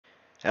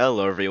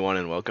Hello everyone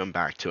and welcome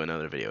back to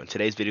another video. In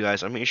today's video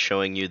guys, I'm going to be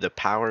showing you the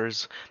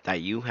powers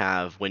that you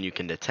have when you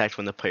can detect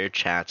when the player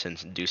chats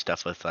and do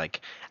stuff with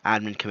like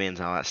admin commands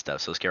and all that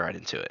stuff. So let's get right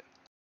into it.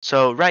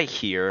 So right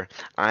here,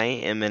 I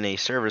am in a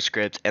server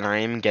script and I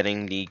am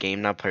getting the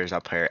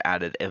game.players.player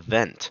added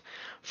event.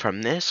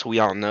 From this, we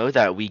all know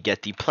that we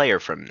get the player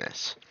from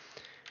this.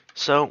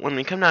 So when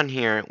we come down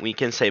here, we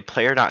can say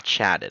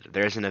player.chatted.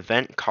 There's an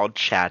event called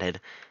chatted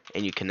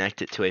and you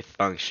connect it to a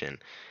function.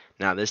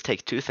 Now this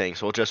takes two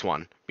things, well just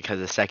one, because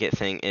the second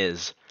thing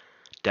is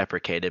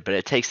deprecated, but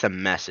it takes a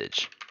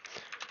message,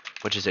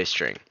 which is a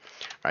string.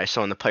 Alright,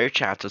 so when the player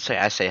chats, let's say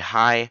I say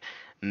hi,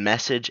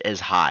 message is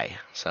hi.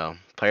 So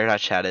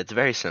player.chatted, it's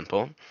very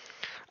simple.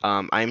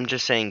 I'm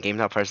just saying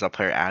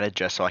game.players.player added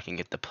just so I can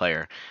get the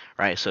player.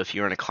 Right, so if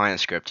you're in a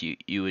client script,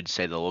 you would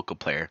say the local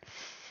player.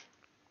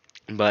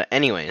 But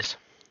anyways,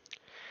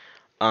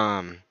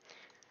 when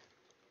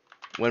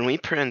we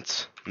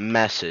print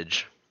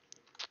message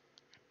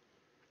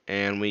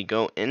and we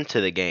go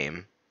into the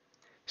game,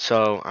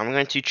 so I'm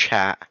going to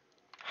chat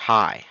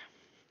hi,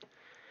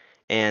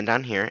 and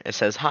down here it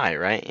says hi,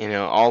 right? You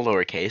know, all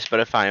lowercase,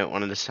 but if I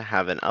wanted to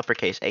have an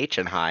uppercase H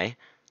in hi,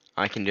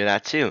 I can do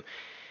that too.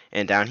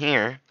 And down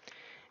here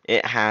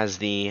it has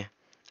the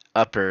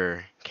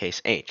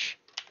uppercase H,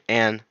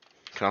 and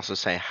you can also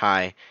say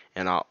hi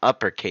in all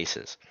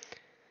uppercases.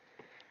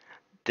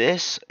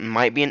 This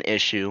might be an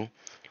issue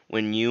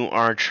when you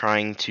are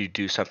trying to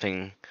do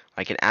something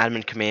like an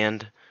admin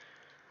command,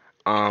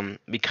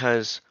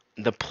 because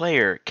the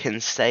player can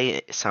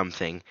say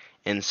something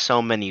in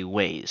so many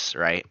ways,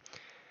 right?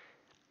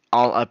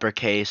 All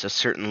uppercase, a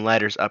certain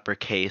letter's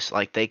uppercase,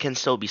 like they can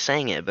still be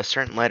saying it, but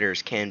certain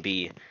letters can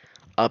be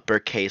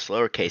uppercase,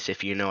 lowercase,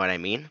 if you know what I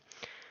mean.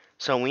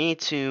 So we need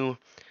to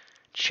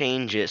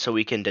change it so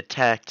we can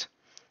detect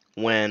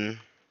when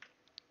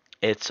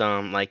it's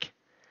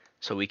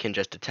so we can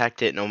just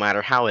detect it no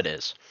matter how it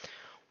is.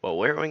 Well,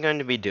 what we're going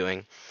to be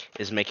doing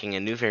is making a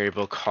new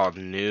variable called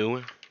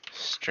new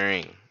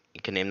string.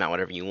 You can name that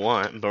whatever you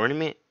want, but we're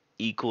going to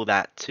equal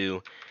that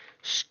to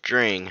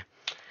string.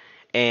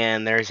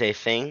 And there's a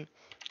thing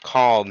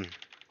called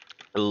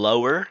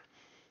lower.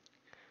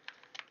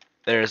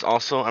 There's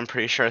also, I'm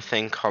pretty sure, a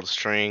thing called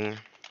string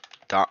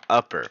dot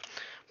upper,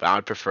 but I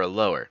would prefer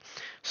lower.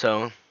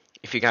 So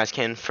if you guys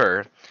can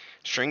infer,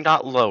 string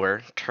dot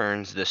lower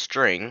turns the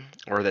string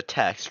or the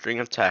text, string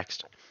of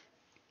text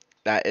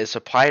that is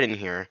supplied in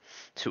here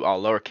to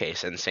all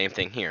lowercase, and same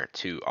thing here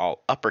to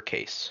all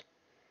uppercase.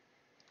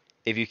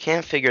 If you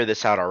can't figure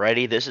this out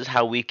already, this is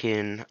how we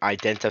can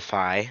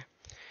identify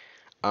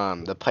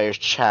the player's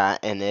chat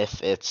and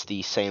if it's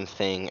the same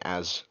thing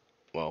as,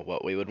 well,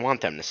 what we would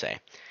want them to say.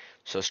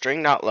 So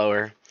string dot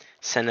lower,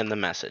 send in the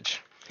message,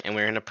 and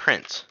we're going to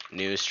print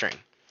new string.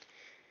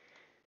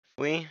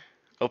 We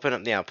open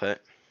up the output,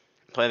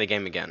 play the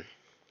game again,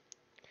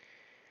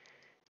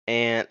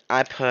 and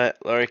I put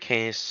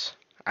lowercase,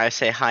 I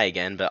say hi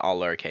again, but all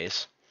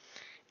lowercase.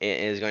 It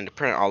is going to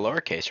print all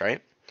lowercase,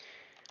 right?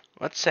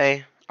 Let's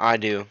say I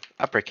do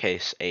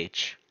uppercase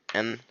H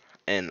and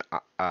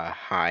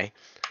hi.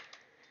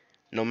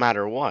 No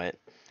matter what,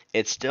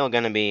 it's still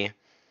going to be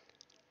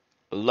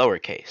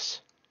lowercase.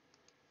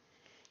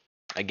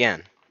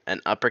 Again, an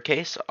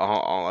uppercase,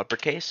 all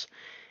uppercase,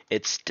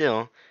 it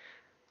still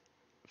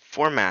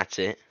formats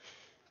it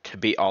to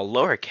be all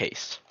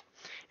lowercase.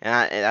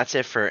 And that's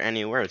it for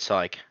any word. So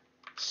like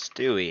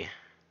Stewie,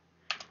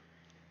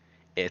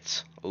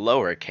 it's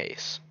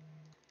lowercase.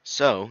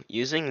 So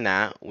using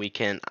that, we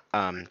can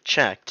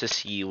check to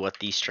see what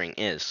the string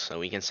is. So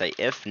we can say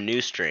if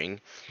new string,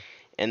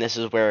 and this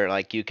is where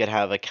like you could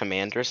have a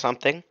command or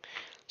something.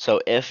 So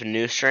if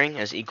new string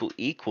is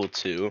equal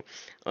to,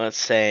 let's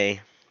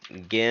say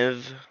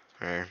give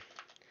or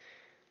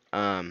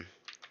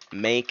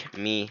make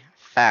me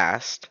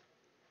fast,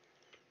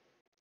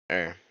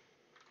 or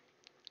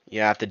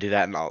you have to do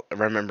that in all,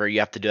 remember you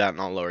have to do that in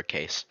all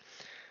lowercase.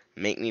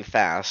 Make me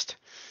fast,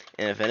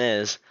 and if it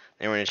is,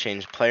 then we're going to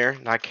change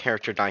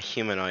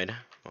player.character.humanoid,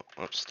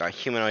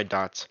 .humanoid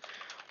dot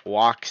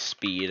walk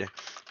speed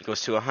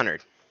equals to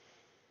 100.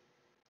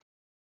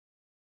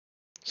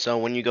 So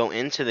when you go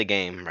into the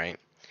game, right,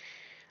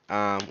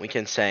 we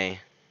can say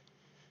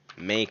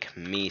make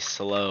me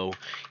slow,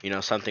 you know,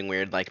 something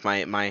weird like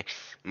my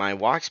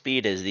walk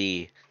speed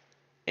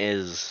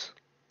is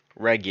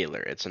regular,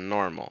 it's a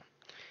normal.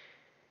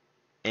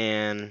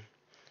 And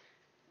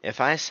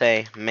if I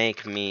say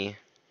make me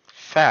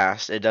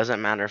fast, it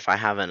doesn't matter if I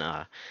have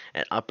an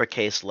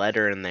uppercase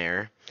letter in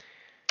there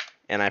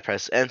and I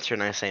press enter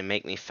and I say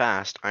make me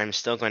fast, I'm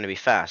still going to be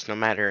fast no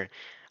matter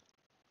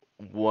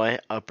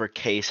what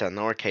uppercase and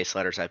lowercase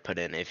letters I put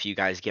in. If you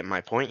guys get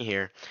my point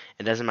here,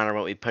 it doesn't matter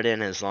what we put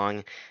in as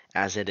long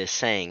as it is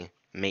saying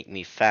make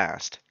me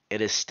fast. It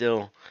is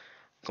still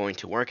going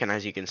to work, and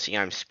as you can see,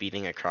 I'm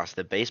speeding across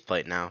the base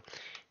plate now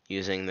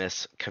using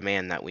this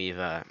command that we've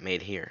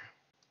made here.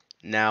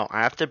 Now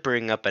I have to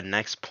bring up a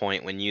next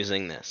point when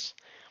using this.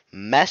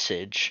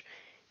 Message,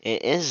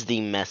 it is the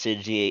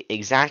message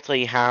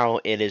exactly how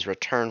it is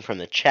returned from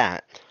the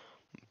chat,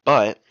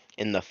 but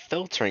in the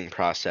filtering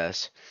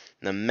process,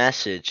 the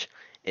message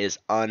is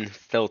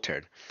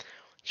unfiltered,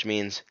 which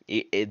means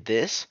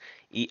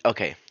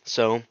okay,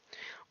 so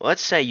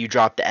let's say you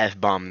drop the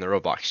F-bomb in the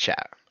Roblox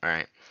chat,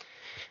 alright?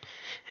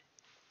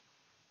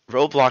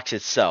 Roblox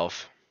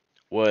itself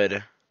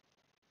would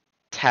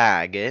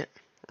tag it,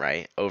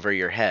 right, over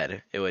your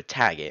head. It would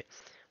tag it,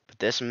 but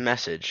this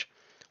message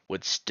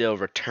would still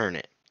return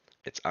it.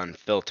 It's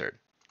unfiltered.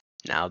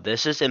 Now,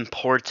 this is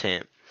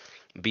important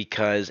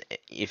because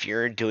if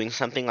you're doing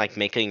something like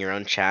making your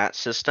own chat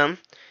system,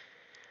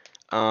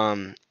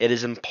 it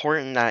is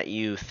important that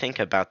you think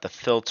about the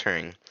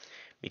filtering,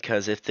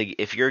 because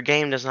if your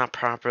game does not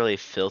properly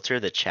filter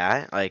the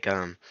chat, like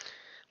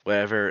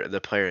whatever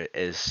the player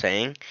is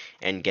saying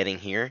and getting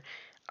here,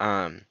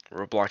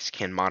 Roblox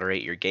can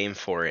moderate your game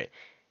for it,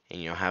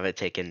 and you'll have it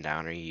taken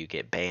down or you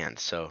get banned.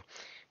 So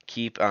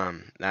keep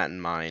that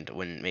in mind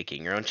when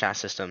making your own chat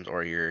systems,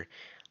 or you're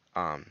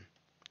um,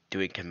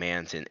 doing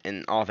commands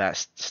and all that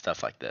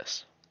stuff like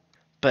this.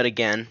 But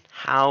again,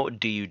 how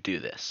do you do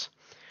this?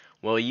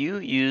 Well, you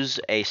use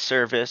a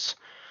service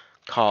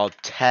called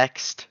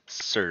text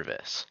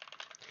service.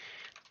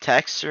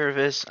 Text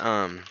service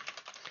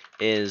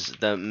is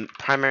the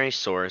primary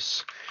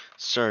source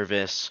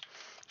service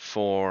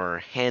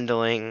for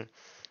handling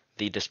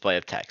the display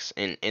of text.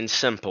 In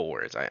simple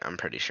words, I'm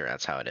pretty sure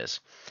that's how it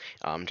is.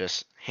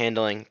 Just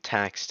handling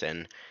text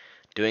and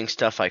doing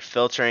stuff like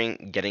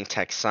filtering, getting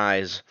text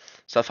size,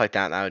 stuff like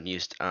that. That would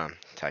use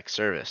text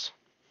service.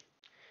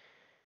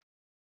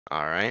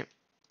 All right.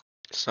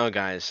 So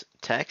guys,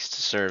 text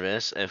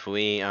service. If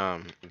we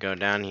go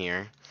down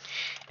here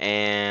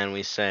and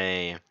we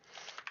say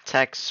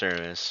text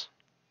service,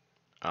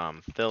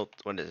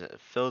 what is it?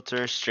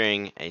 Filter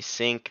string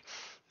async.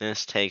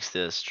 This takes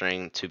the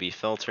string to be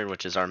filtered,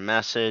 which is our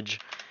message,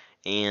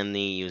 and the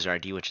user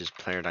ID, which is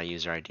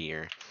player.user ID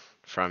or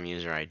from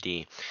user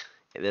ID.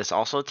 This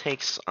also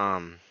takes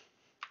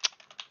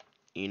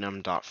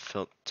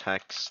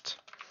enum.text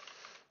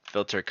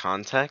filter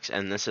context,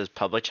 and this is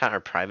public chat or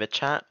private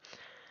chat.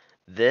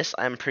 This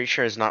I'm pretty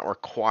sure is not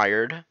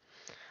required,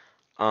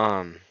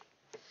 but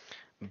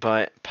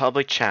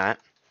public chat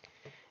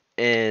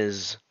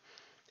is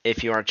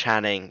if you are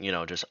chatting,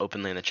 just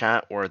openly in the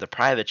chat, or the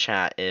private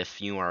chat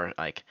if you are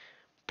like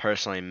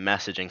personally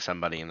messaging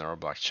somebody in the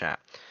Roblox chat.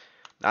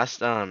 That's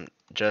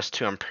just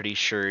to, I'm pretty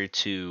sure,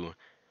 to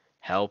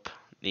help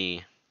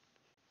the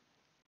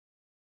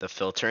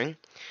filtering.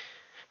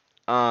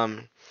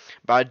 But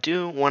I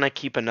do want to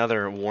keep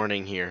another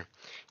warning here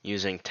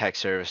using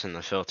text service and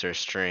the filter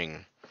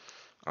string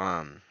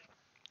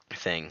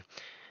thing,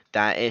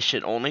 that it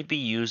should only be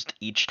used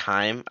each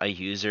time a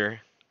user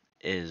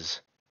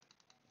is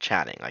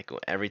chatting, like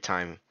every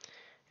time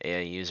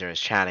a user is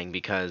chatting,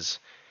 because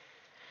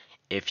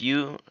if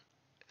you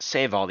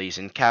save all these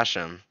and cache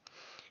them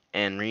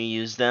and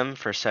reuse them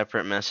for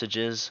separate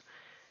messages,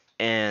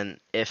 and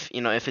if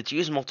it's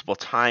used multiple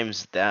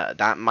times,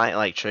 that might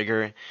like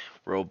trigger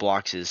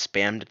Roblox's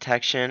spam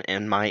detection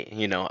and might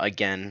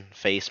again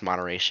face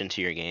moderation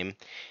to your game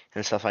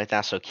and stuff like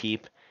that. So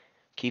keep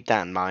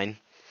that in mind.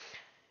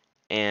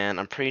 And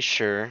I'm pretty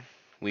sure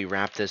we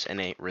wrap this in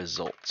a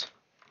result.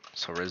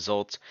 So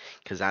result,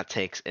 because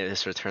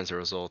this returns a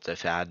result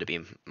if it had to be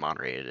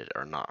moderated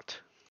or not.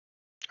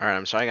 Alright,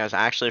 I'm sorry guys,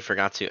 I actually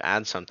forgot to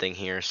add something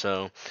here.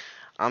 So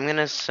I'm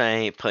gonna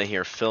put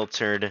here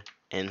filtered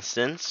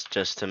instance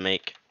just to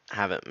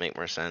have it make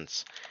more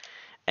sense.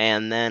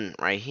 And then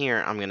right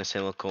here I'm gonna say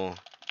local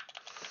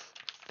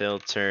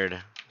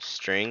filtered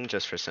string,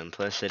 just for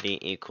simplicity,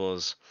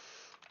 equals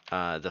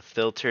the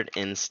filtered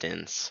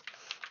instance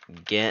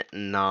get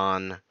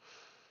non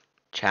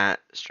chat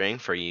string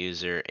for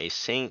user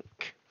async,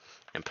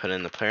 and put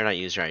in the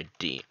player.user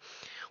ID.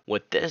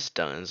 What this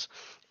does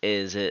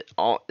is it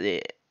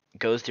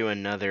goes through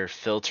another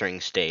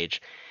filtering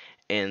stage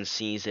and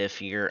sees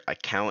if your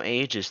account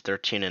age is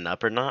 13 and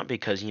up or not,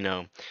 because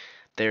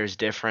there's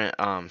different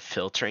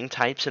filtering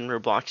types in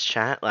Roblox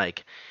chat,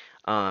 like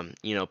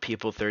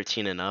people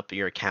 13 and up,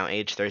 your account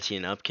age 13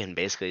 and up can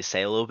basically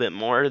say a little bit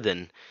more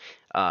than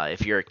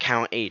if your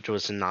account age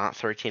was not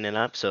 13 and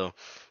up. So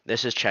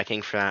this is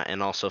checking for that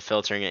and also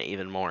filtering it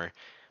even more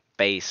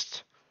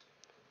based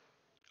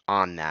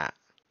on that,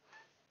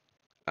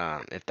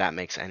 if that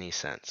makes any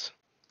sense.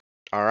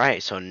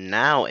 Alright, so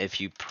now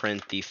if you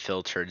print the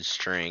filtered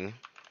string,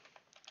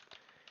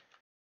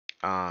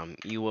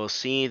 you will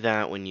see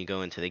that when you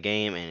go into the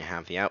game and you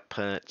have the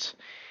output,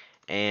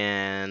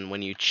 and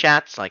when you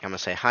chat, like I'm going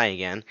to say hi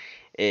again,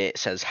 it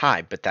says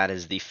hi, but that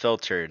is the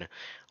filtered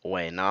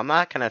way. Now, I'm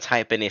not going to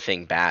type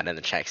anything bad in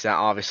the chat, because that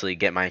obviously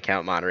get my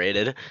account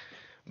moderated,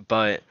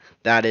 but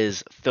that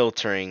is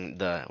filtering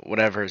the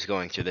whatever is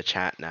going through the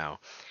chat now,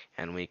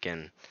 and we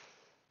can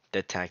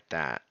detect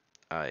that,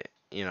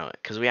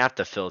 because we have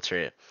to filter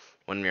it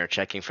when we are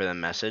checking for the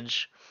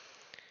message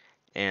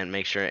and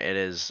make sure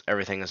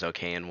everything is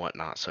okay and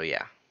whatnot. So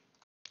yeah.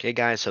 Okay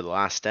guys, so the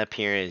last step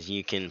here is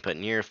you can put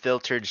in your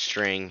filtered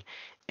string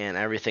and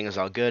everything is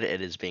all good.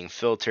 It is being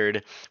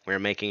filtered. We're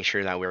making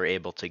sure that we're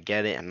able to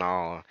get it and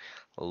all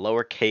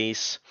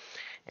lowercase,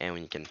 and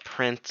we can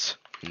print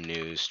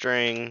new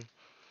string.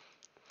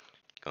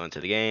 Go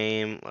into the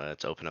game,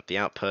 let's open up the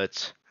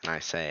outputs, and I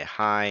say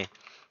hi.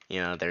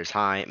 There's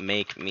hi,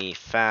 make me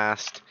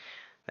fast.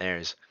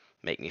 There's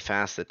make me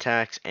fast the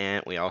text,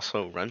 and we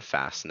also run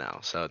fast now.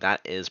 So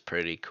that is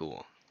pretty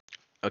cool.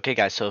 Okay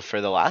guys, so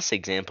for the last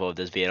example of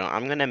this video,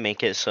 I'm gonna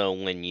make it so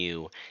when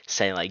you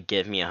say like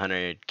give me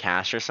 100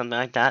 cash or something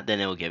like that, then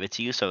it will give it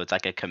to you. So it's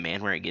like a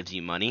command where it gives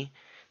you money.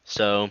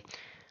 So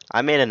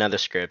I made another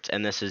script,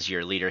 and this is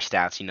your leader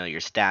stats, your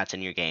stats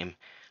in your game.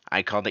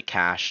 I called it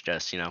cash,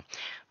 just,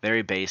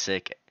 very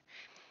basic.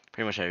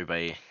 Pretty much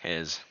everybody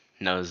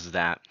knows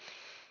that.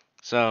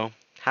 So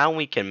how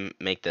we can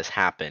make this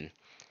happen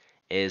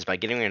is by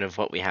getting rid of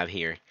what we have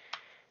here,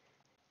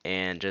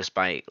 and just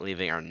by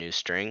leaving our new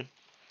string.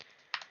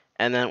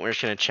 And then we're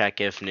just going to check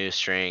if new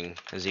string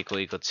is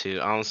equal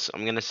to, I'm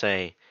going to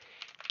say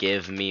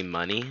give me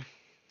money,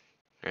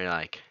 or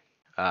like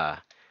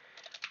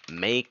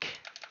make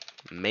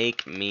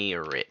me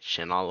rich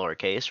in all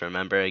lowercase.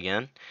 Remember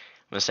again,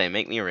 I'm going to say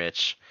make me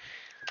rich,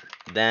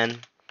 then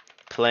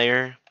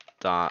player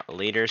dot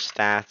leader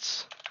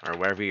stats, or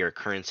wherever your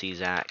currency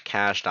is at,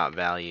 cash dot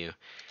value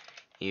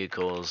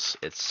equals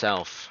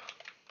itself,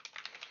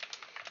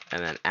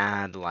 and then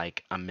add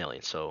like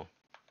 1,000,000. So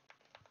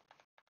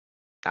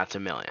that's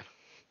 1,000,000.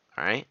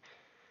 All right,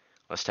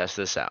 let's test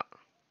this out.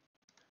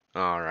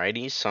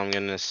 Alrighty, so I'm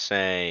gonna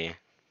say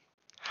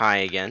hi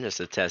again just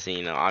to test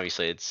it.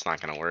 Obviously it's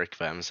not gonna work,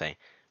 but I'm gonna say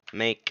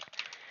make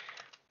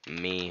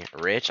me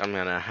rich. I'm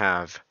gonna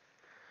have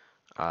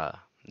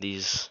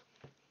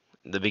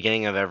the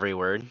beginning of every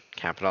word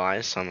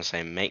capitalized. So I'm gonna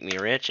say make me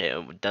rich.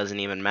 It doesn't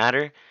even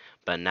matter,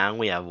 but now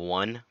we have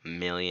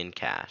 1,000,000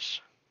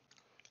 cash.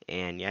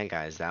 And yeah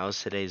guys, that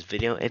was today's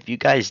video. If you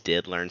guys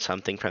did learn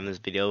something from this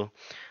video,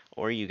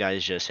 or you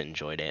guys just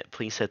enjoyed it,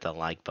 please hit the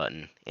like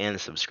button and the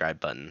subscribe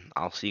button.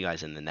 I'll see you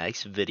guys in the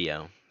next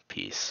video.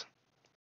 Peace.